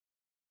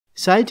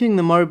Citing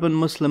the moribund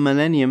Muslim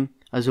millennium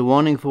as a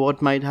warning for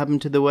what might happen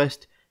to the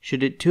West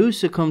should it too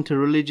succumb to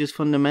religious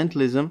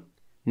fundamentalism,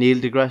 Neil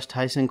deGrasse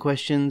Tyson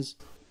questions,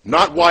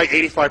 not why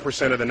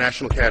 85% of the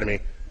National Academy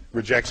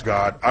rejects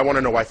God. I want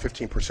to know why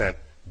 15%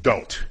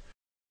 don't.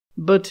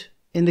 But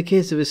in the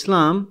case of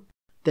Islam,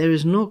 there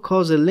is no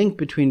causal link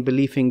between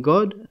belief in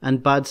God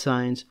and bad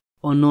science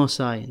or no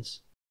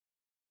science.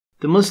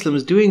 The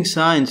Muslims doing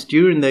science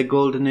during their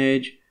golden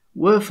age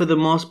were for the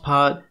most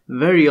part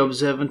very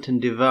observant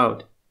and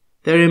devout.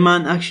 Their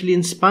Iman actually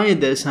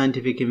inspired their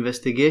scientific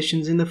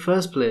investigations in the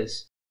first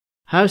place.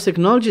 Harris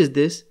acknowledges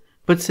this,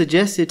 but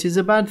suggests it is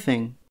a bad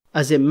thing,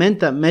 as it meant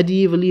that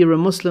medieval era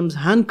Muslims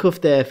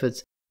handcuffed their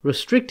efforts,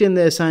 restricting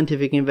their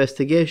scientific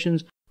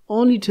investigations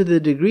only to the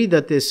degree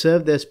that they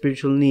served their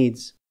spiritual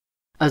needs.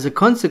 As a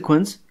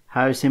consequence,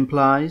 Harris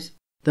implies,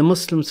 the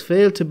Muslims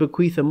failed to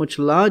bequeath a much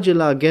larger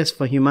largesse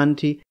for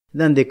humanity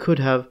than they could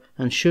have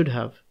and should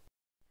have.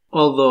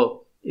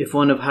 Although, if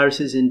one of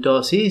Harris's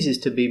endorsees is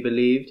to be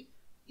believed,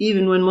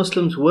 even when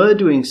Muslims were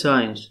doing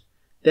science,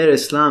 their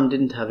Islam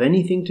didn't have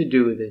anything to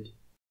do with it.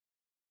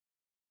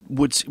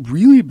 What's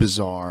really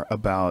bizarre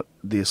about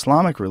the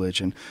Islamic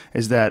religion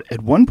is that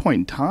at one point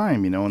in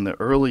time, in the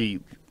early,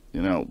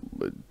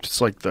 just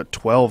like the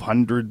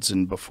 1200s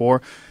and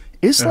before,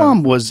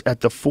 Islam was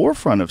at the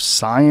forefront of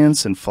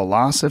science and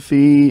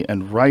philosophy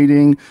and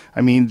writing.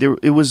 I mean,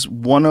 it was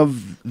one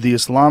of the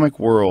Islamic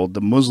world,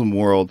 the Muslim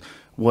world,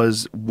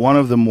 was one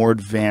of the more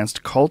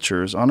advanced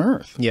cultures on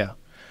earth. Yeah.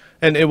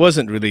 And it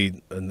wasn't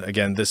really,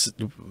 again, this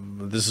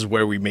is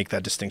where we make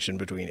that distinction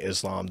between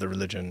Islam, the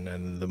religion,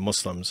 and the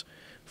Muslims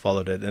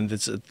followed it. And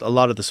a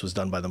lot of this was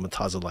done by the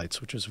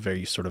Mutazilites, which was a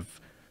very sort of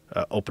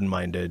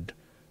open-minded,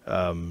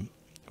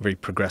 very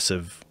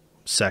progressive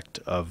sect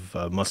of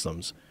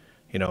Muslims,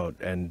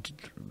 and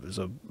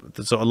so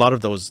a lot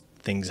of those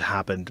things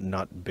happened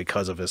not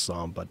because of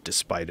Islam, but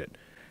despite it.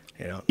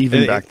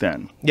 Even back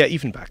then. Yeah,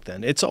 even back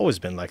then. It's always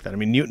been like that. I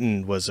mean,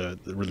 Newton was a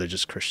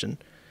religious Christian.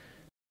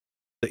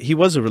 He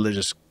was a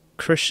religious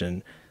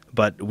Christian,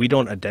 but we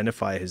don't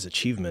identify his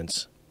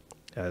achievements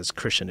as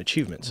Christian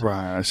achievements.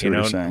 Right, I see what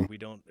you're saying.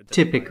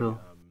 Typical.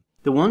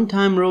 The one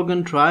time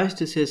Rogan tries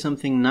to say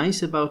something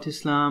nice about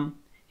Islam,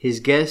 his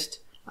guest,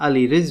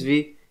 Ali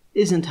Rizvi,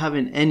 isn't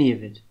having any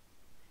of it.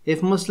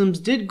 If Muslims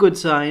did good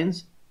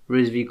science,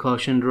 Rizvi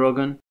cautioned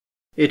Rogan,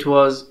 it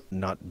was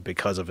not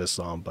because of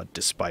Islam, but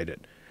despite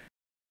it.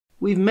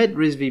 We've met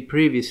Rizvi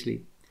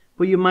previously,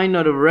 but you might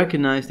not have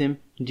recognized him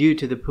due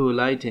to the poor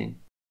lighting.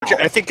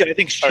 I think the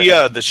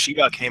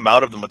Shia came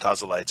out of the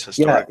Mutazilites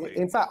historically.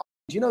 Yeah, in fact,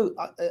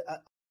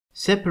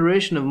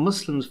 separation of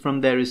Muslims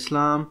from their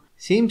Islam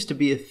seems to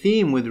be a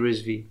theme with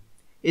Rizvi.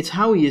 It's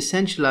how he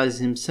essentializes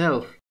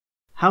himself,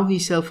 how he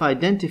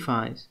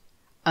self-identifies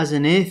as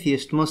an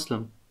atheist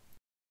Muslim.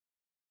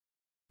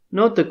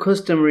 Note the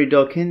customary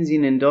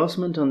Dawkinsian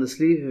endorsement on the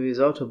sleeve of his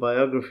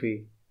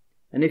autobiography.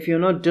 And if you're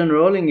not done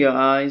rolling your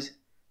eyes,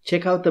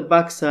 check out the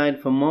backside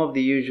for more of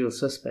the usual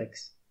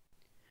suspects.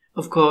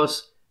 Of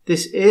course,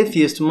 this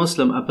atheist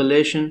Muslim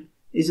appellation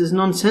is as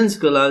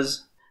nonsensical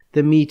as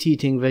the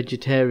meat-eating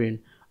vegetarian,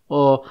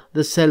 or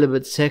the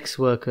celibate sex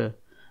worker,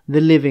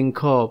 the living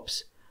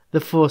corpse, the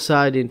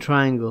four-sided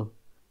triangle,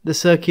 the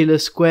circular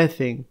square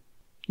thing.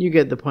 You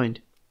get the point.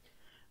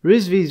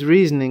 Rizvi's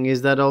reasoning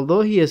is that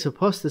although he has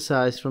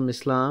apostatized from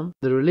Islam,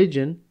 the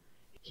religion,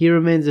 he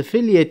remains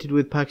affiliated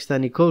with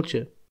Pakistani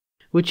culture,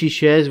 which he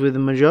shares with the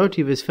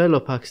majority of his fellow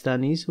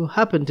Pakistanis who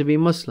happen to be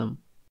Muslim.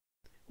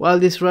 While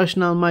this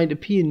rationale might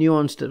appear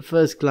nuanced at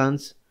first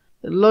glance,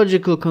 the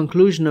logical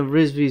conclusion of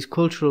Rizvi's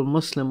cultural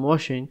Muslim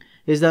washing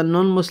is that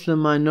non-Muslim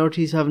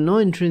minorities have no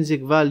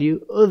intrinsic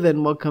value other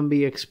than what can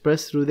be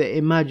expressed through their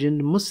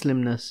imagined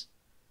Muslimness.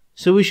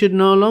 So we should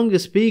no longer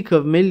speak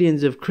of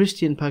millions of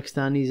Christian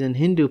Pakistanis and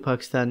Hindu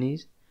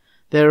Pakistanis.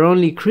 There are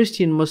only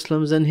Christian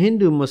Muslims and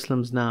Hindu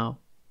Muslims now.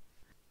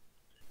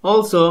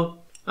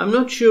 Also, I'm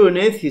not sure an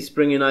atheist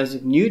bringing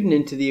Isaac Newton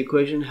into the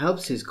equation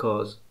helps his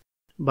cause.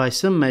 By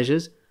some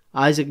measures,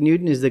 Isaac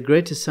Newton is the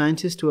greatest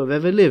scientist to have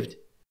ever lived.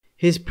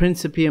 His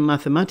Principia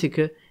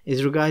Mathematica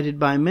is regarded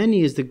by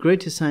many as the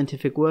greatest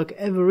scientific work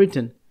ever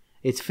written.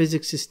 Its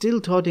physics is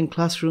still taught in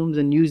classrooms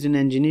and used in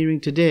engineering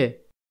today.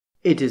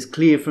 It is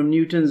clear from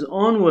Newton's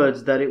own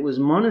words that it was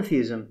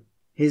monotheism,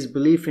 his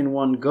belief in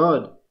one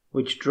God,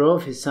 which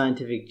drove his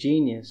scientific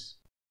genius.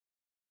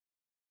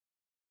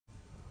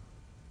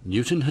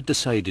 Newton had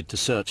decided to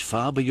search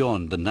far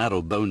beyond the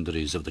narrow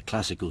boundaries of the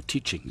classical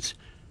teachings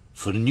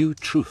for new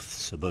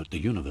truths about the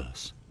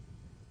universe.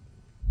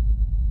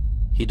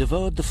 He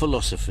devoured the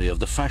philosophy of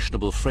the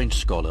fashionable French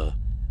scholar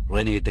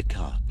René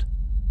Descartes.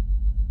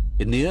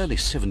 In the early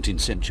 17th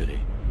century,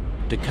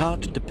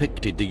 Descartes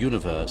depicted the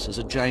universe as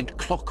a giant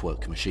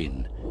clockwork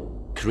machine,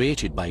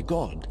 created by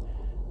God,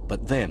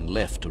 but then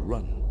left to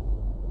run.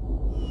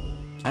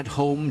 At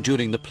home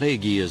during the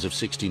plague years of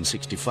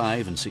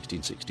 1665 and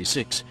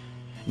 1666,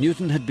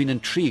 Newton had been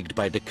intrigued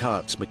by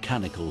Descartes'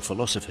 mechanical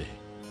philosophy.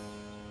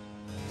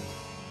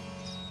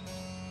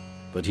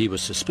 But he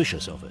was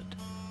suspicious of it.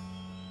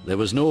 there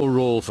was no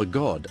role for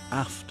God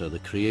after the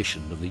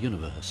creation of the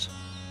universe.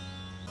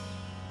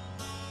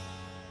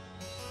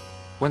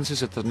 Whence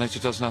is it that nature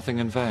does nothing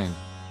in vain?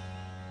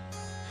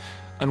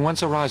 And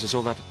whence arises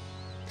all that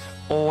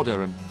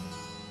order and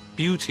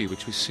beauty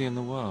which we see in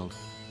the world?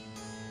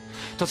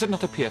 Does it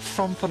not appear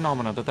from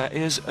phenomena that there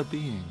is a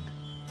being,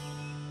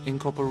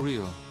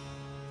 incorporeal,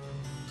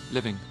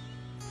 living,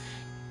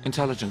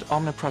 intelligent,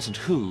 omnipresent,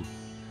 who,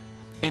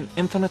 in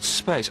infinite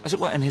space, as it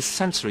were in his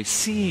sensory,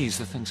 sees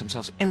the things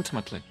themselves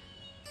intimately,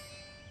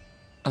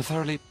 and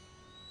thoroughly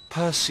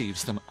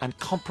perceives them and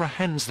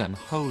comprehends them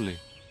wholly?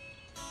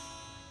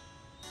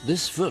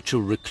 This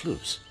virtual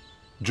recluse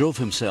drove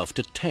himself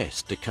to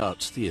test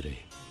Descartes'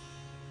 theory.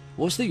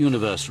 Was the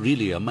universe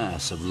really a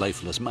mass of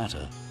lifeless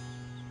matter,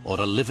 or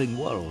a living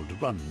world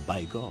run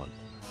by God?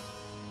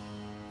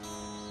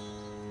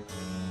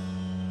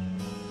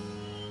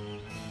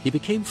 He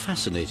became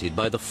fascinated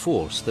by the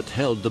force that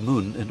held the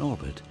moon in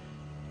orbit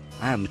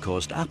and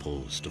caused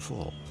apples to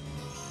fall.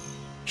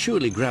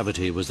 Surely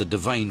gravity was a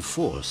divine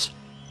force,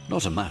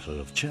 not a matter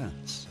of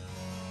chance.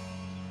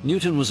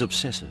 Newton was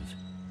obsessive.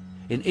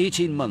 In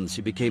 18 months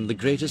he became the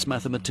greatest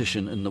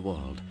mathematician in the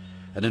world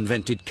and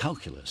invented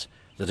calculus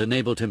that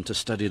enabled him to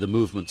study the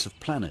movements of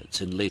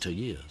planets in later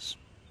years.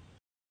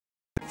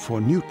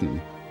 For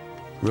Newton,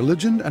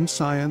 religion and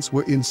science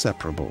were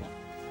inseparable,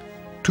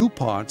 two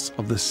parts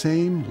of the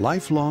same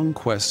lifelong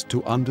quest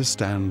to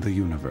understand the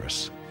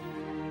universe.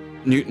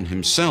 Newton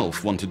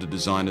himself wanted to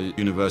design a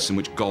universe in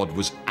which God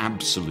was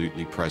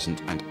absolutely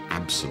present and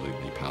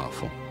absolutely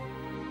powerful.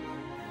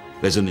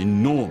 There's an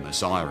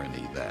enormous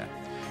irony there.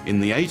 In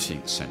the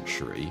 18th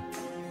century,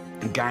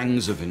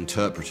 gangs of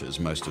interpreters,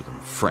 most of them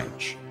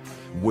French,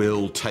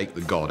 will take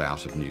the God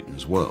out of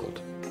Newton's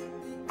world.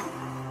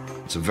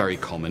 It's a very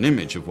common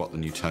image of what the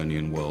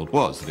Newtonian world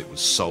was, that it was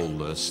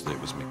soulless, that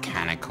it was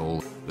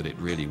mechanical, that it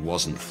really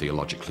wasn't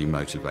theologically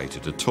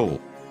motivated at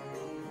all.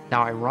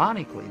 Now,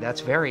 ironically,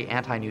 that's very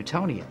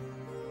anti-Newtonian,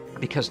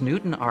 because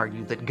Newton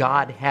argued that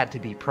God had to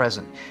be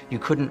present. You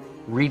couldn't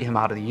read him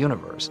out of the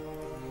universe.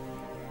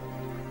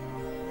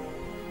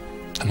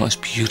 The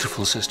most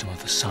beautiful system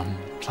of the sun,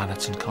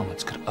 planets and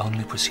comets could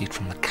only proceed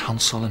from the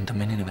counsel and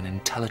dominion of an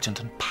intelligent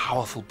and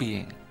powerful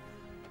being.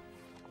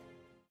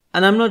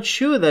 And I'm not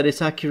sure that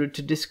it's accurate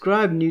to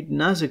describe Newton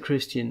as a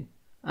Christian,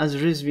 as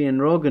Rizvi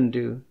and Rogan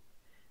do.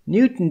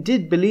 Newton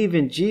did believe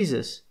in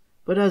Jesus,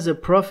 but as a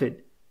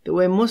prophet, the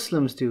way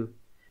Muslims do,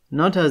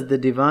 not as the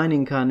divine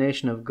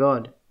incarnation of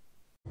God.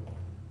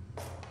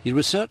 He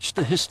researched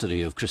the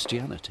history of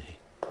Christianity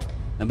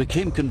and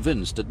became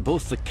convinced that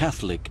both the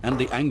Catholic and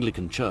the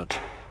Anglican Church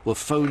were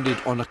founded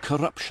on a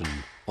corruption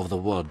of the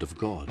Word of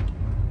God.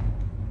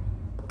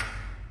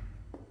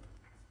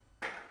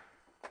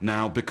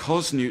 Now,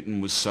 because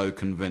Newton was so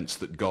convinced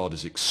that God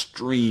is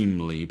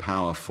extremely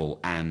powerful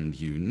and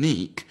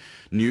unique,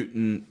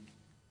 Newton,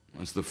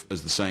 as the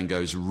saying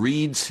goes,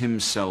 reads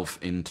himself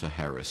into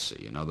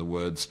heresy. In other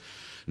words,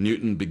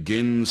 Newton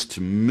begins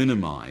to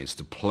minimize,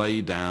 to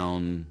play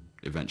down,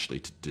 eventually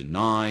to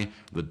deny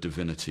the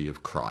divinity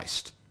of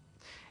Christ.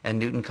 And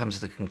Newton comes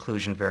to the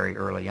conclusion very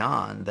early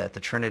on that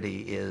the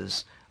Trinity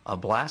is a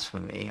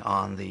blasphemy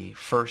on the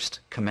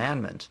first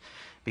commandment,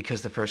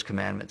 because the first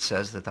commandment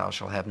says that thou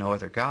shalt have no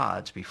other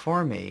gods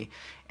before me,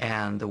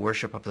 and the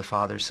worship of the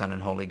Father, Son,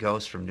 and Holy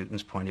Ghost, from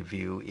Newton's point of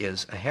view,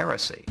 is a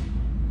heresy.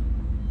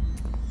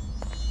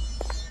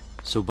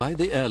 So by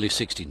the early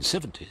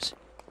 1670s,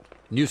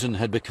 Newton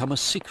had become a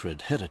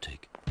secret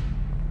heretic.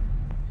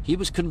 He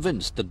was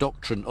convinced the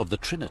doctrine of the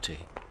Trinity,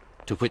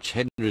 to which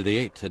Henry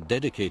VIII had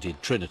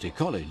dedicated Trinity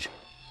College,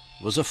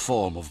 was a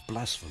form of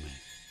blasphemy.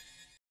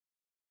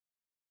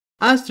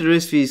 As to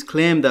Rizvi's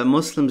claim that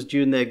Muslims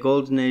during their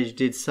golden age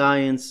did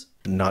science,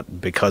 Not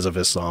because of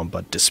Islam,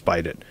 but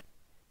despite it.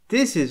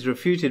 this is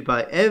refuted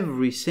by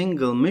every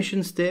single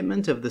mission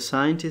statement of the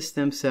scientists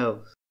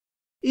themselves.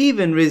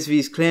 Even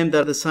Rizvi's claim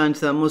that the science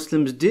that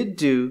Muslims did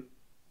do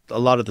A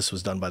lot of this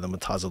was done by the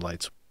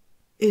Mutazilites.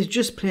 is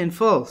just plain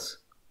false.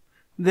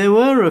 There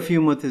were a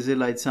few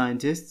Mutazilite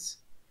scientists,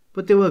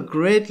 but they were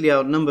greatly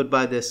outnumbered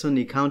by their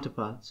Sunni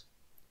counterparts.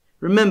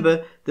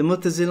 Remember, the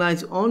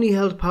Mutazilites only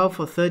held power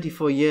for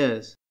 34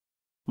 years.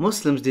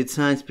 Muslims did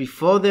science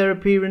before their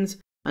appearance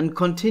and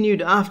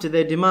continued after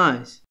their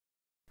demise.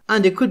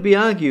 And it could be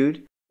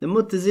argued the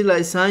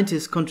Mutazilite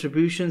scientists'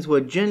 contributions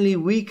were generally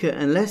weaker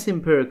and less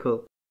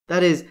empirical,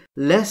 that is,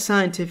 less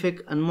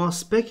scientific and more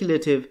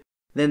speculative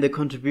than the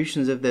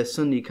contributions of their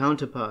Sunni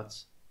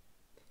counterparts.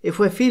 If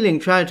we're feeling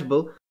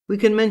charitable, we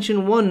can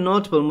mention one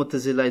notable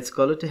Mutazilite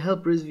scholar to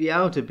help Rizvi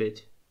out a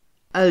bit.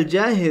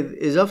 Al-Jahid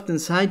is often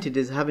cited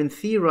as having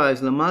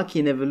theorized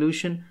Lamarckian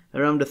evolution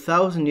around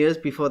 1,000 years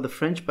before the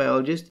French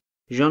biologist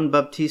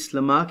Jean-Baptiste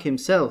Lamarck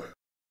himself.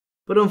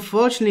 But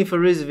unfortunately for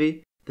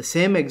Rizvi, the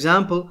same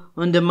example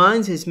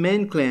undermines his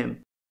main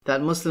claim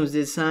that Muslims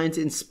did science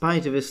in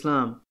spite of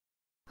Islam.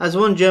 As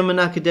one German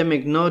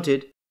academic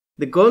noted,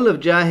 the goal of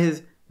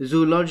Jahid's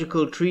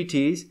zoological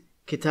treatise,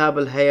 Kitab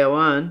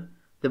al-Hayawan,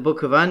 the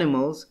Book of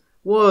Animals,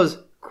 was,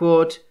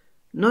 quote,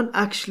 not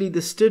actually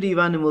the study of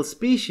animal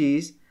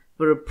species,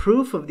 but a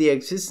proof of the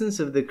existence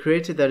of the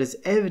Creator that is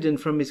evident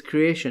from His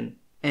creation."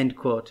 End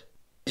quote.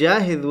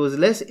 Mujahid was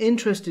less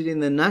interested in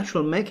the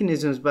natural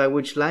mechanisms by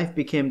which life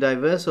became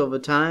diverse over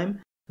time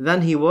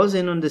than he was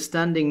in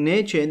understanding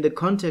nature in the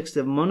context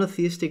of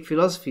monotheistic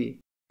philosophy.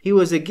 He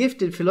was a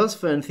gifted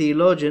philosopher and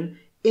theologian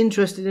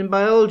interested in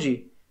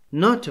biology,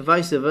 not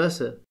vice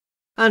versa.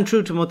 And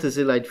true to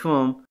Mu'tazilite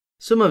form,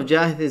 some of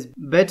Jahid's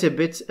better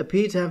bits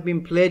appear to have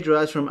been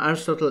plagiarized from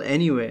Aristotle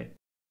anyway.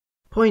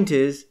 Point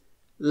is,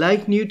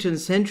 like Newton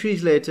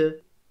centuries later,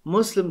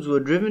 Muslims were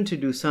driven to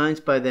do science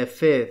by their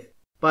faith,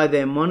 by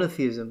their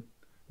monotheism,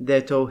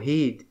 their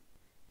tawheed,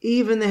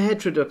 even the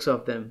heterodox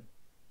of them.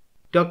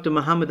 Dr.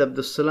 Muhammad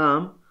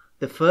AbdusSalam,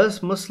 the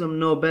first Muslim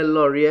Nobel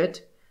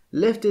Laureate,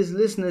 left his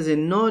listeners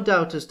in no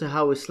doubt as to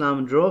how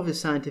Islam drove his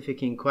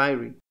scientific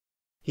inquiry.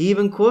 He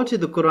even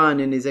quoted the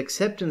Quran in his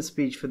acceptance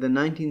speech for the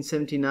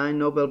 1979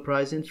 Nobel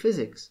Prize in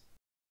Physics.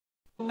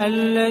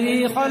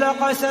 الذي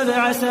خلق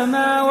سبع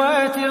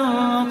سماوات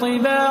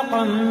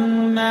طباقا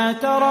ما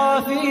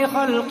ترى في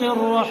خلق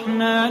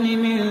الرحمن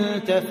من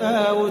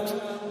تفاوت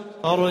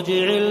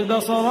ارجع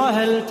البصر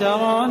هل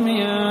ترى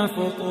من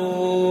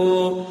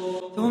فطور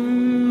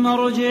ثم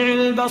ارجع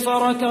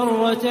البصر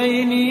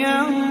كرتين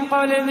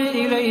ينقلب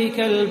إليك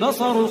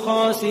البصر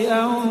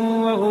خاسئا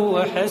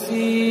وهو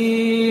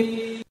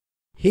حسير.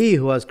 He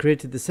who has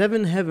created the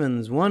seven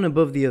heavens one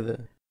above the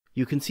other.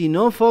 You can see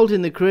no fault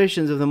in the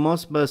creations of the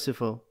Most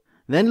Merciful.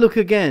 Then look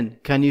again.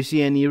 Can you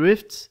see any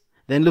rifts?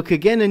 Then look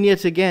again and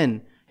yet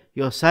again.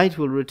 Your sight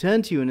will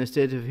return to you in a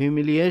state of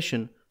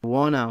humiliation,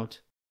 worn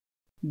out.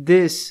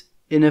 This,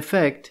 in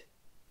effect,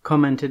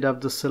 commented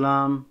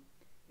AbdusSalam,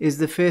 is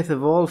the faith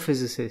of all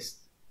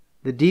physicists.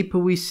 The deeper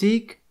we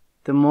seek,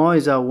 the more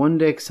is our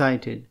wonder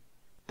excited,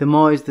 the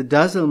more is the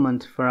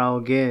dazzlement for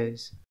our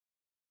gaze.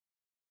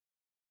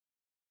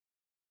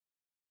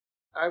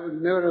 I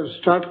would never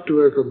have started to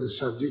work on this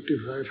subject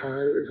if I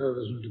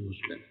was not a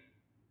Muslim,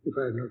 if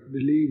I had not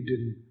believed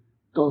in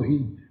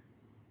Tawheed.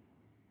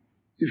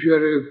 If you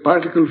are a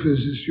particle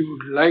physicist, you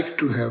would like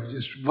to have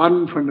just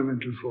one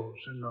fundamental force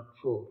and not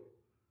four.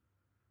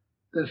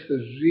 That's the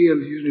real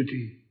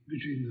unity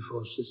between the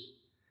forces.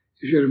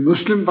 If you are a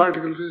Muslim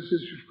particle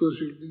physicist, of course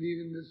you believe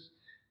in this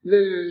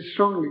very, very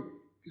strongly,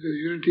 because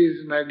unity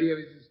is an idea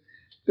which is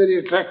very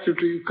attractive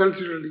to you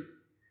culturally.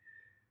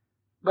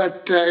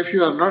 But if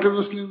you are not a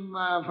Muslim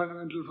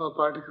fundamental for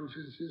particle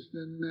physicists,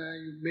 then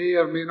you may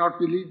or may not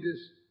believe this.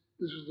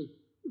 This is the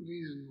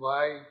reason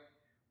why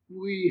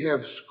we have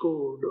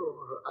scored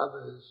over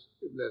others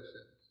in that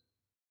sense.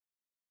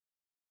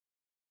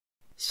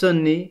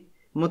 Sunni,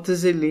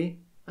 Mu'tazili,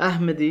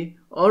 Ahmadi,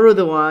 or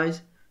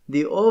otherwise,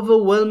 the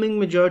overwhelming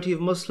majority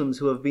of Muslims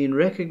who have been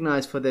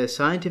recognized for their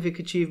scientific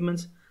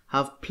achievements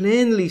have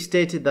plainly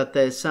stated that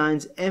their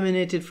science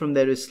emanated from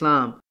their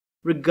Islam,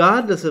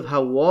 regardless of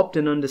how warped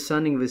an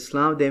understanding of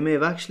Islam they may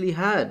have actually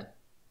had.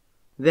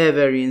 Their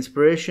very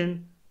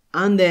inspiration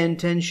and their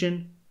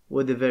intention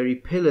were the very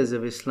pillars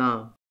of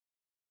Islam.